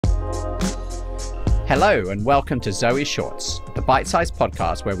Hello and welcome to ZOE Shorts, the bite-sized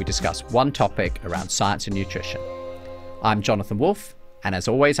podcast where we discuss one topic around science and nutrition. I'm Jonathan Wolfe, and as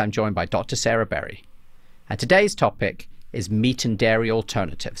always, I'm joined by Dr. Sarah Berry. And today's topic is meat and dairy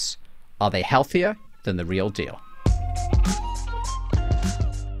alternatives. Are they healthier than the real deal?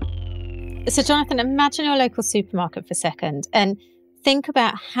 So Jonathan, imagine your local supermarket for a second and think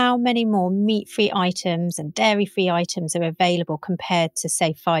about how many more meat-free items and dairy-free items are available compared to,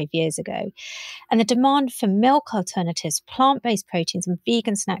 say, 5 years ago. And the demand for milk alternatives, plant-based proteins and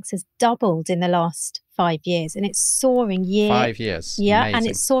vegan snacks has doubled in the last 5 years. And it's soaring 5 years. Yeah, Amazing. and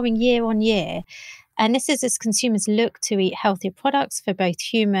it's soaring year on year. And this is as consumers look to eat healthier products for both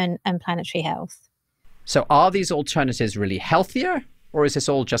human and planetary health. So are these alternatives really healthier, or is this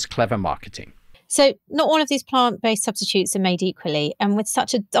all just clever marketing? So not all of these plant-based substitutes are made equally. And with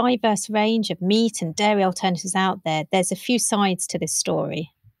such a diverse range of meat and dairy alternatives out there, there's a few sides to this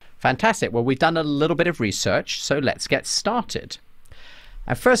story. Fantastic. Well, we've done a little bit of research, so let's get started.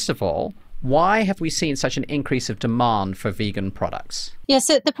 And first of all, why have we seen such an increase of demand for vegan products? Yeah,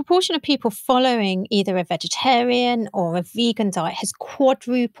 so the proportion of people following either a vegetarian or a vegan diet has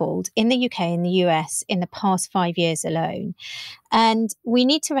quadrupled in the UK and the US in the past 5 years alone. And we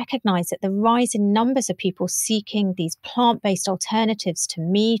need to recognise that the rise in numbers of people seeking these plant-based alternatives to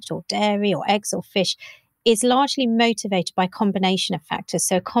meat or dairy or eggs or fish is largely motivated by a combination of factors.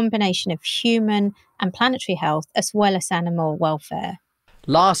 So a combination of human and planetary health as well as animal welfare.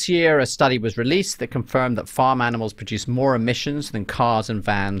 Last year, a study was released that confirmed that farm animals produce more emissions than cars and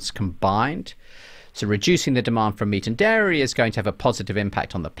vans combined. So reducing the demand for meat and dairy is going to have a positive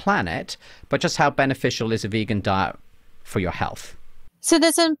impact on the planet, but just how beneficial is a vegan diet for your health? So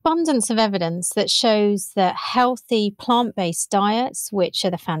there's an abundance of evidence that shows that healthy plant-based diets, which are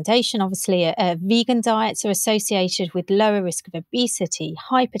the foundation, obviously, vegan diets are associated with lower risk of obesity,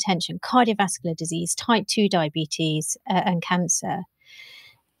 hypertension, cardiovascular disease, type 2 diabetes, and cancer.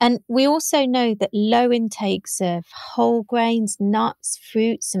 And we also know that low intakes of whole grains, nuts,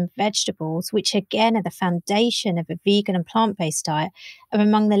 fruits and vegetables, which again are the foundation of a vegan and plant-based diet, are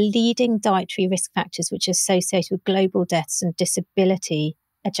among the leading dietary risk factors which are associated with global deaths and disability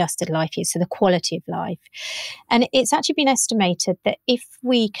adjusted life years, so the quality of life. And it's actually been estimated that if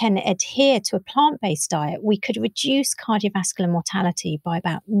we can adhere to a plant-based diet, we could reduce cardiovascular mortality by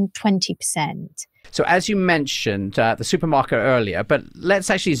about 20%. So as you mentioned the supermarket earlier, but let's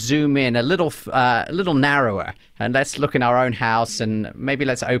actually zoom in a little narrower and let's look in our own house and maybe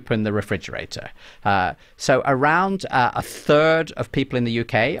let's open the refrigerator. So around a third of people in the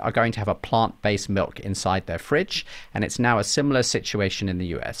UK are going to have a plant-based milk inside their fridge, and it's now a similar situation in the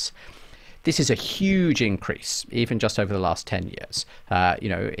US. This is a huge increase, even just over the last 10 years.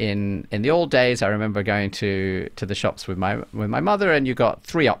 In the old days, I remember going to the shops with my mother, and you got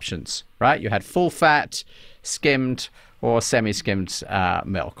three options, right? You had full fat, skimmed, or semi-skimmed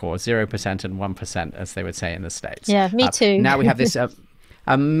milk, or 0% and 1%, as they would say in the States. Yeah, me too. Now we have this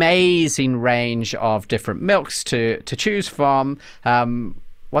amazing range of different milks to choose from.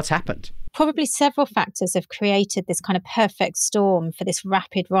 What's happened? Probably several factors have created this kind of perfect storm for this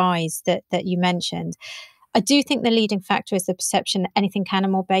rapid rise that you mentioned. I do think the leading factor is the perception that anything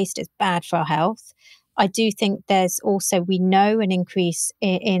animal-based is bad for our health. I do think there's also, we know, an increase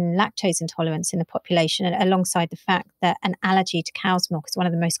in lactose intolerance in the population, alongside the fact that an allergy to cow's milk is one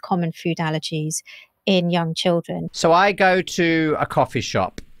of the most common food allergies in young children. So I go to a coffee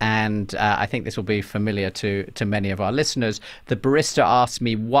shop, and I think this will be familiar to many of our listeners. The barista asks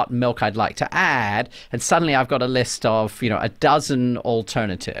me what milk I'd like to add, and suddenly I've got a list of, a dozen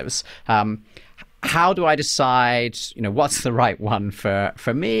alternatives. How do I decide, what's the right one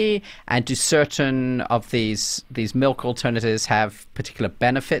for me? And do certain of these milk alternatives have particular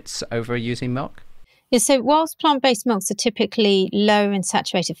benefits over using milk? Yeah, so whilst plant-based milks are typically lower in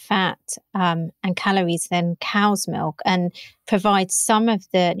saturated fat and calories than cow's milk and provide some of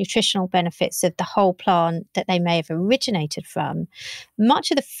the nutritional benefits of the whole plant that they may have originated from, much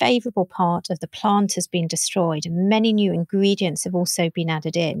of the favourable part of the plant has been destroyed and many new ingredients have also been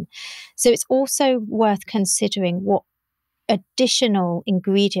added in. So it's also worth considering what additional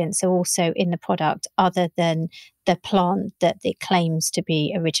ingredients are also in the product other than the plant that it claims to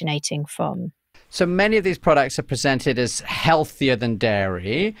be originating from. So many of these products are presented as healthier than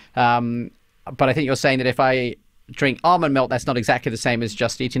dairy, but I think you're saying that if I drink almond milk, that's not exactly the same as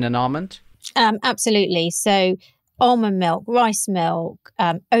just eating an almond? Absolutely. So almond milk, rice milk,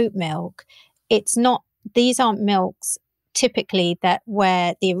 oat milk, these aren't milks typically that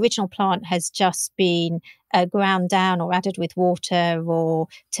where the original plant has just been ground down or added with water or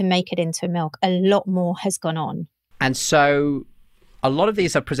to make it into milk. A lot more has gone on. And so a lot of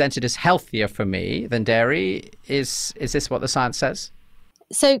these are presented as healthier for me than dairy. Is this what the science says?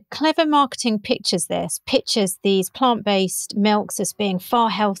 So clever marketing pictures these plant-based milks as being far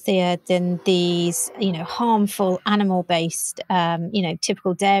healthier than these, harmful animal-based,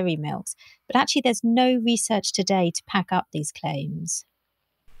 typical dairy milks. But actually, there's no research today to back up these claims.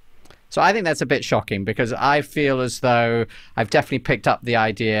 So I think that's a bit shocking, because I feel as though I've definitely picked up the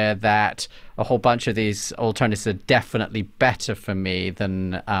idea that a whole bunch of these alternatives are definitely better for me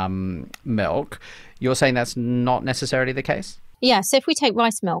than milk. You're saying that's not necessarily the case? Yeah, so if we take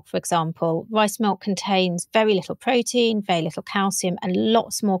rice milk, for example, rice milk contains very little protein, very little calcium, and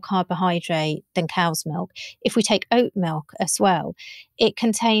lots more carbohydrate than cow's milk. If we take oat milk as well, it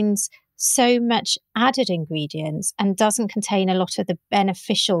contains so much added ingredients and doesn't contain a lot of the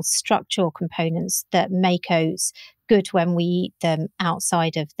beneficial structural components that make oats good when we eat them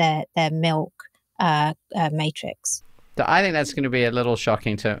outside of their milk matrix. So I think that's going to be a little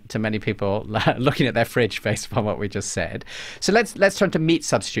shocking to many people looking at their fridge based upon what we just said. So let's turn to meat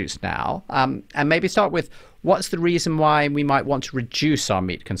substitutes now, and maybe start with, what's the reason why we might want to reduce our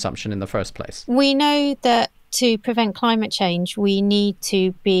meat consumption in the first place? We know that to prevent climate change, we need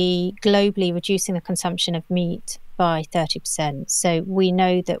to be globally reducing the consumption of meat by 30%. So we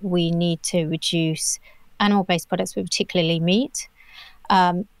know that we need to reduce animal-based products, but particularly meat.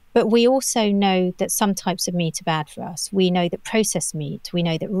 But we also know that some types of meat are bad for us. We know that processed meat, we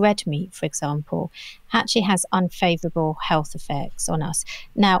know that red meat, for example, actually has unfavorable health effects on us.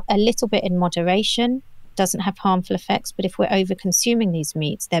 Now, a little bit in moderation doesn't have harmful effects, but if we're over-consuming these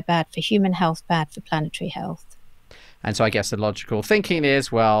meats, they're bad for human health, bad for planetary health. And so I guess the logical thinking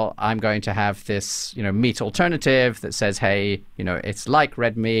is, well, I'm going to have this, meat alternative that says, hey, it's like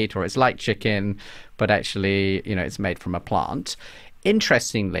red meat or it's like chicken, but actually, it's made from a plant.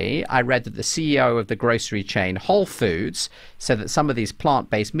 Interestingly, I read that the CEO of the grocery chain Whole Foods said that some of these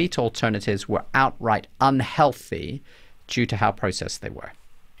plant-based meat alternatives were outright unhealthy due to how processed they were.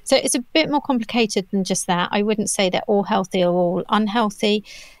 So it's a bit more complicated than just that. I wouldn't say they're all healthy or all unhealthy.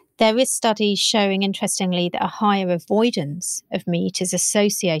 There is studies showing, interestingly, that a higher avoidance of meat is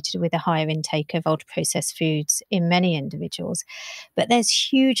associated with a higher intake of ultra-processed foods in many individuals. But there's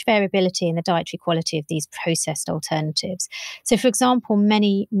huge variability in the dietary quality of these processed alternatives. So, for example,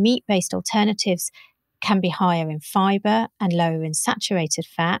 many meat-based alternatives can be higher in fibre and lower in saturated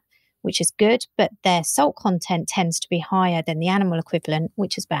fat, which is good, but their salt content tends to be higher than the animal equivalent,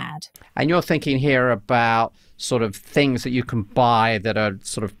 which is bad. And you're thinking here about sort of things that you can buy that are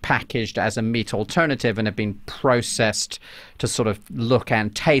sort of packaged as a meat alternative and have been processed to sort of look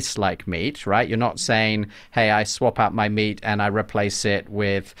and taste like meat, right? You're not saying, hey, I swap out my meat and I replace it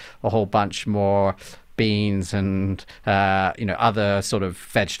with a whole bunch more beans and other sort of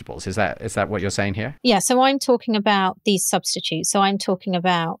vegetables. Is that what you're saying here? Yeah, so I'm talking about these substitutes. So I'm talking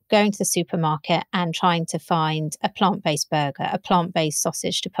about going to the supermarket and trying to find a plant-based burger, a plant-based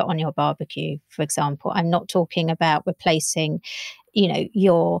sausage to put on your barbecue, for example. I'm not talking about replacing,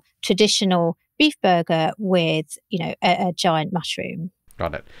 your traditional beef burger with, a giant mushroom.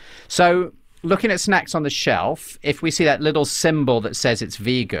 Got it. So looking at snacks on the shelf, if we see that little symbol that says it's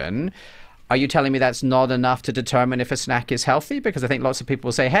vegan, are you telling me that's not enough to determine if a snack is healthy? Because I think lots of people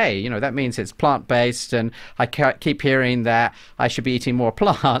will say, hey, that means it's plant-based, and I keep hearing that I should be eating more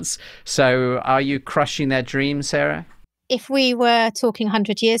plants. So are you crushing their dream, Sarah? If we were talking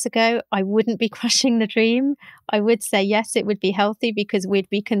 100 years ago, I wouldn't be crushing the dream. I would say, yes, it would be healthy because we'd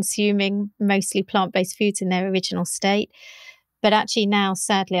be consuming mostly plant-based foods in their original state. But actually now,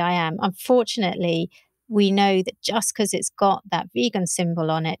 sadly, I am. Unfortunately, we know that just because it's got that vegan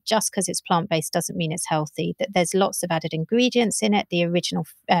symbol on it, just because it's plant-based doesn't mean it's healthy, that there's lots of added ingredients in it. The original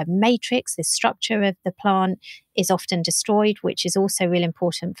matrix, the structure of the plant is often destroyed, which is also really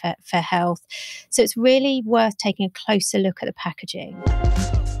important for health. So it's really worth taking a closer look at the packaging.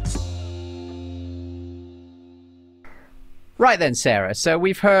 Right then, Sarah. So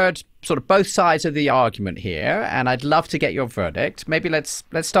we've heard sort of both sides of the argument here, and I'd love to get your verdict. Maybe let's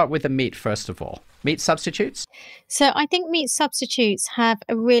start with the meat first of all. Meat substitutes? So I think meat substitutes have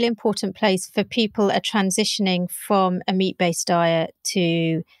a really important place for people that are transitioning from a meat-based diet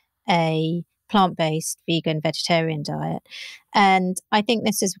to a plant-based vegan vegetarian diet. And I think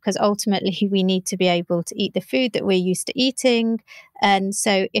this is because ultimately we need to be able to eat the food that we're used to eating. And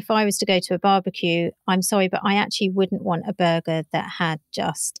so if I was to go to a barbecue, I'm sorry, but I actually wouldn't want a burger that had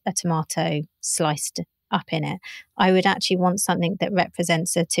just a tomato sliced up in it. I would actually want something that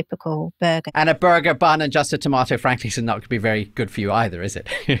represents a typical burger. And a burger bun and just a tomato, frankly, is not going to be very good for you either, is it?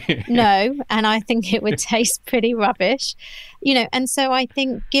 No, and I think it would taste pretty rubbish, and so I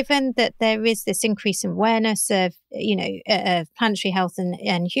think given that there is this increase in awareness of, of planetary health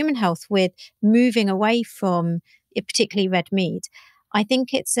and human health with moving away from particularly red meat, I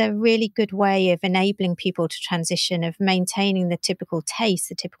think it's a really good way of enabling people to transition, of maintaining the typical taste,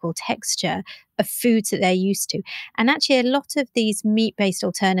 the typical texture of foods that they're used to. And actually, a lot of these meat-based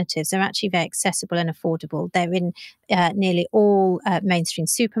alternatives are actually very accessible and affordable. They're in nearly all mainstream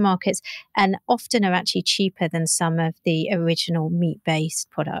supermarkets and often are actually cheaper than some of the original meat-based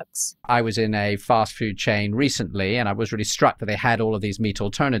products. I was in a fast food chain recently, and I was really struck that they had all of these meat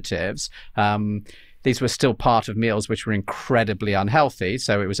alternatives. These were still part of meals which were incredibly unhealthy.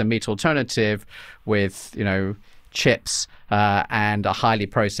 So it was a meat alternative with, chips and a highly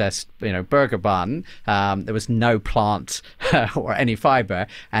processed, burger bun. There was no plant or any fiber.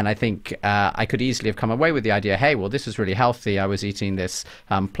 And I think I could easily have come away with the idea, hey, well, this is really healthy. I was eating this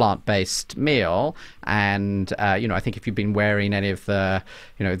plant-based meal. And, I think if you've been wearing any of the,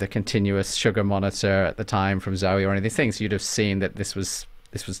 the continuous sugar monitor at the time from ZOE or any of these things, you'd have seen that this was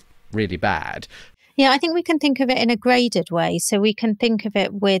really bad. Yeah, I think we can think of it in a graded way. So we can think of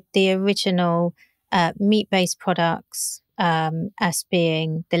it with the original meat-based products as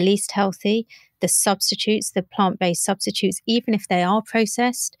being the least healthy, the substitutes, the plant-based substitutes, even if they are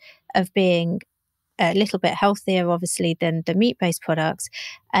processed, of being a little bit healthier, obviously, than the meat-based products.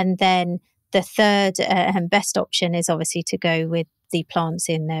 And then the third and best option is obviously to go with the plants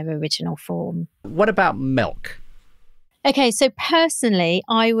in their original form. What about milk? Okay, so personally,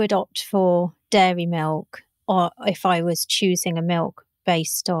 I would opt for dairy milk, or if I was choosing a milk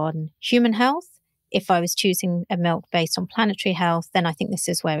based on human health. If I was choosing a milk based on planetary health, then I think this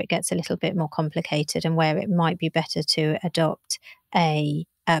is where it gets a little bit more complicated and where it might be better to adopt a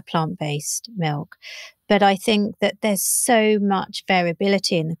plant-based milk. But I think that there's so much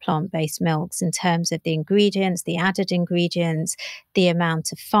variability in the plant-based milks in terms of the ingredients, the added ingredients, the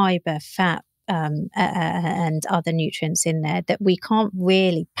amount of fiber, fat, and other nutrients in there, that we can't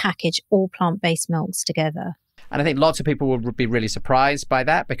really package all plant-based milks together. And I think lots of people will be really surprised by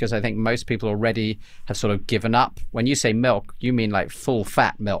that, because I think most people already have sort of given up. When you say milk, you mean like full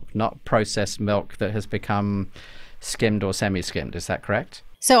fat milk, not processed milk that has become skimmed or semi-skimmed. Is that correct?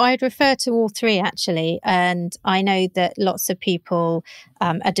 So I'd refer to all three, actually. And I know that lots of people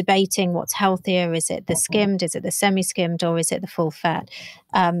are debating what's healthier. Is it the skimmed? Is it the semi-skimmed? Or is it the full fat?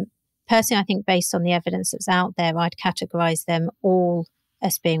 Personally, I think based on the evidence that's out there, I'd categorize them all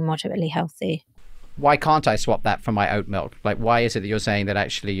as being moderately healthy. Why can't I swap that for my oat milk? Like, why is it that you're saying that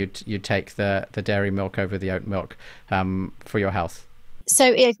actually you take the dairy milk over the oat milk for your health?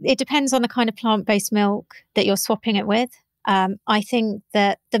 So it depends on the kind of plant-based milk that you're swapping it with. I think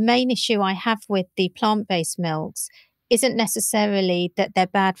that the main issue I have with the plant-based milks isn't necessarily that they're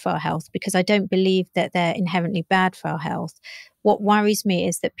bad for our health, because I don't believe that they're inherently bad for our health. What worries me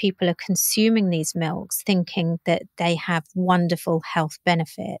is that people are consuming these milks thinking that they have wonderful health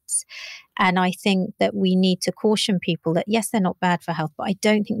benefits. And I think that we need to caution people that, yes, they're not bad for health, but I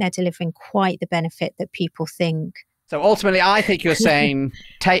don't think they're delivering quite the benefit that people think. So ultimately, I think you're saying,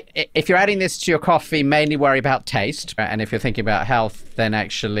 if you're adding this to your coffee, mainly worry about taste. And if you're thinking about health, then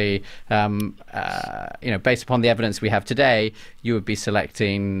actually, based upon the evidence we have today, you would be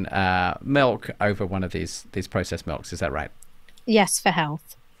selecting milk over one of these processed milks. Is that right? Yes, for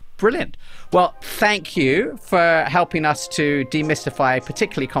health. Brilliant. Well, thank you for helping us to demystify a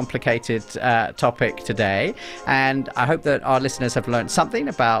particularly complicated topic today. And I hope that our listeners have learned something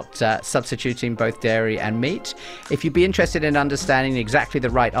about substituting both dairy and meat. If you'd be interested in understanding exactly the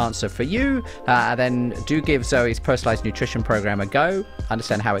right answer for you, then do give ZOE's personalized nutrition program a go.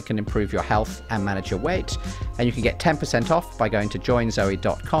 Understand how it can improve your health and manage your weight. And you can get 10% off by going to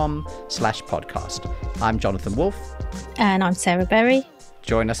joinzoe.com/podcast. I'm Jonathan Wolfe. And I'm Sarah Berry.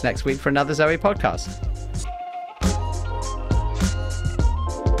 Join us next week for another ZOE podcast.